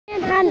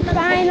Manhunt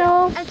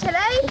Final. And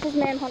today, This is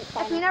Manhunt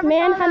Final. if you never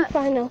Manhunt saw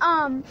Final.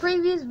 the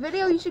previous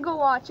video, you should go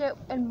watch it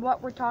and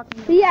what we're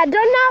talking about. Yeah, do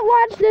not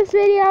watch this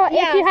video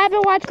if you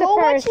haven't watched the Go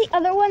watch first. the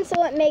other one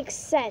so it makes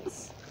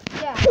sense.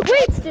 Yeah.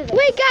 Wait, guys.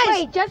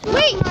 Wait, just a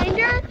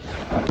reminder,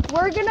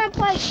 we're gonna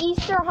play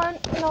Easter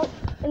hunt, and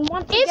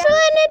once again. It's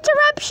an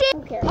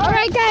interruption. All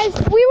right, guys,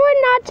 we were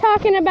not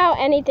talking about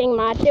anything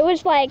much. It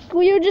was like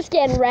we were just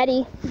getting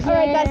ready. All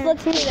right, guys,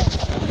 let's do this.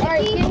 All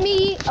right, give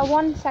me a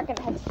 1 second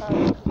head start.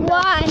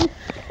 One.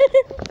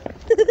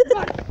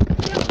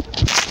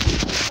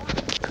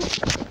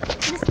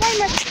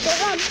 Disclaimer.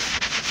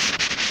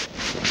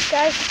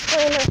 Guys,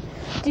 disclaimer.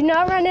 Do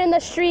not run in the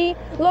street.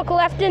 Look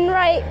left and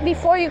right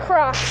before you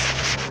cross.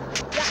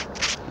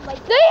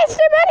 The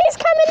Easter Bunny's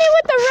coming in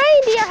with the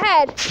reindeer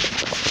head.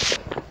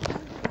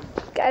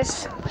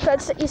 Guys,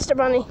 that's the Easter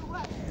Bunny.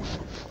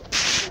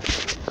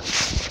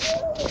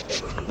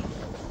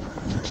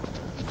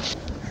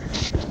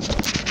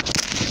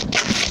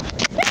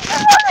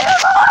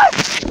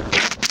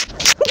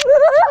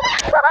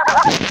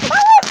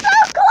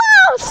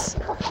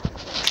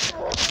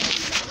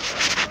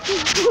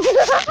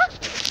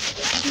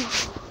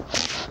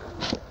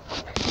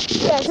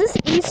 Yeah, this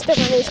Easter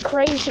Bunny is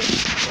crazy.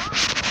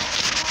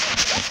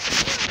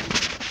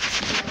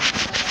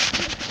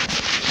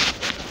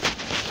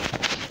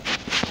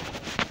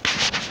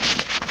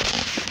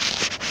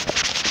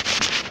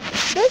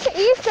 This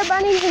Easter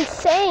Bunny is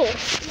insane.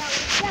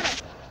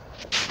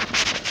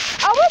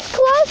 I was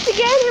close to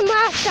getting him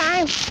last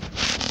time.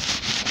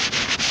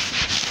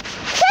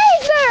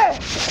 Taser!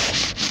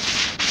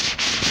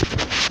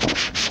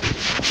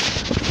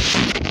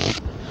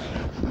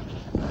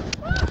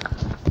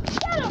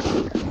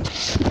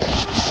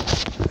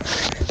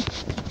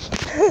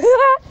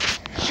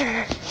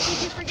 Did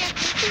you forget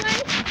this one?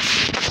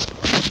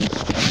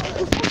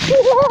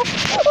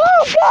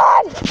 Oh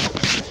God!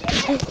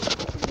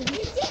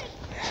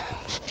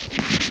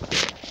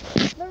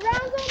 The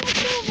round's almost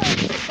over.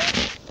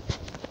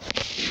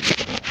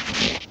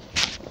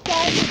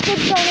 Guys, this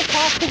kid's trying to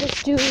talk to this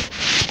dude.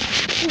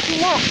 He's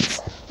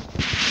nuts.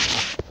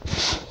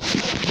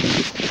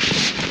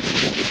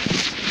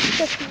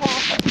 Just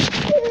walk.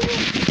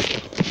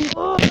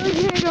 Oh, look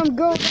at him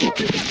go.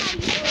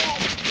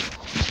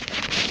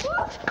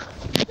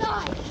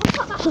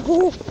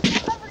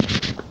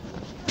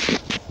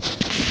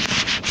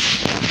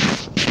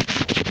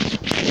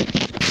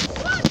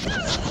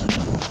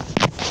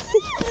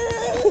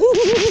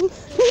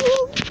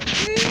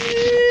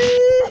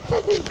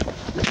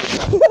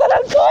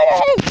 I'm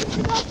cornering!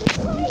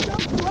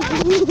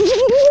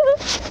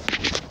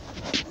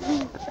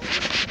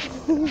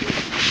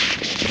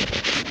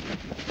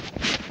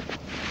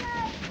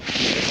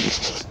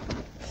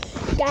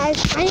 Guys,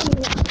 I am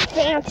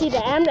fancy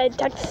today. I'm in a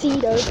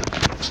tuxedo. Is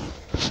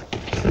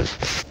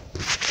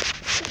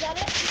that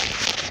it?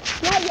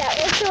 Not yet.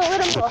 Let's do a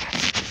little more.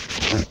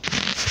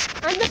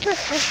 I'm the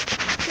perfect.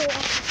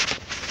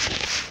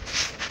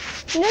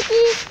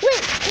 Nikki,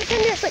 wait, it's in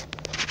this. Wait.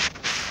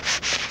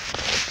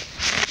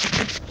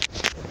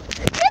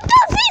 Get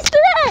those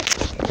Easter eggs!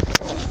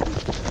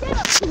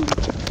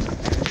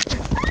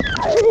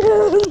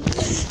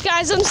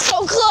 Guys, I'm so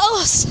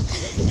close.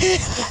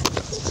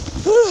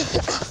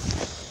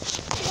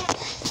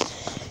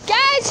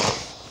 Guys,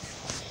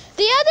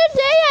 the other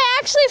day I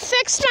actually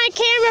fixed my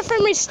camera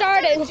from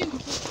restarting.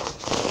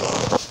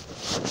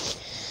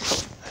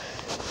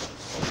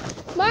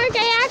 Mark,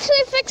 I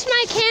actually fixed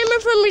my camera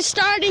from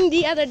restarting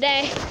the other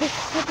day.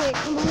 Okay,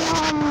 come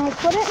on,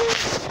 put it in.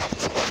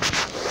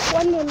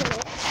 1 more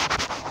minute.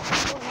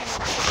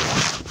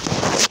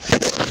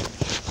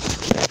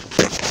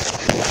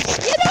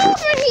 Get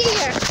over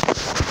here!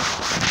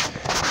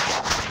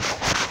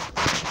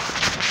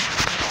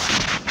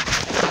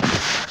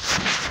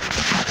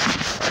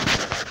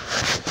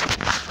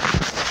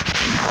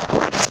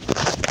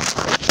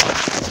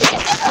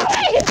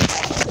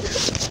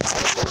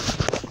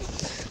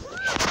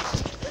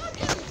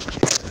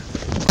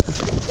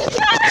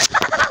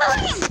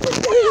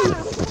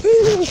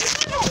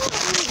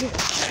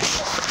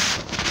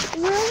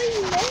 Really?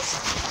 You missed?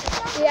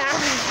 Yeah.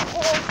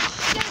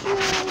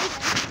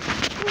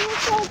 You're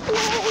so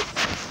close.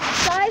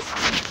 Guys,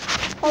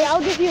 Hey,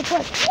 I'll give you a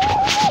push.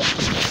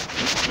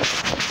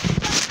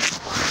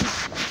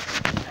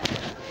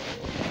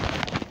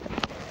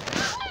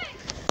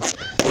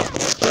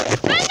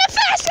 I'm the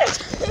fastest!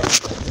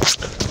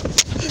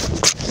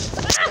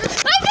 I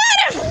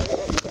got him!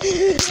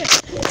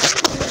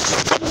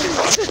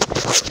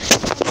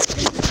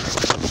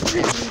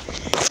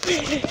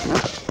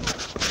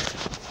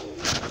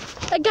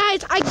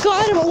 Guys, I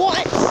got him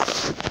once.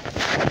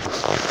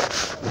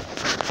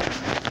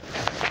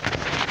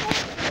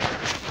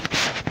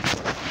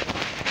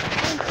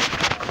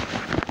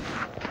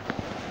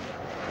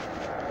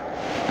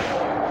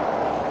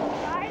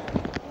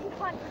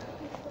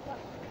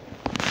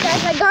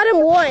 Guys, I got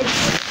him once.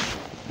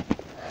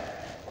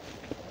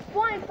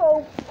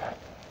 blindfold.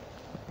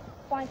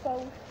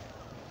 Blindfold.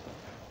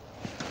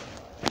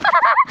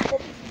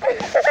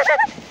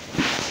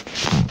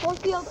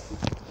 Cornfield.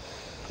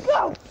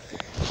 Go.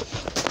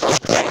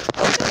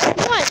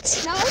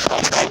 What? No.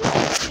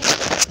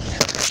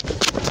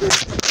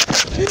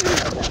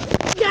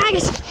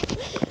 Guys,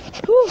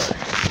 whew.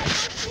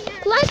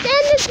 Let's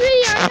end this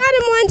video. I got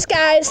him once,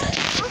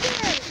 guys.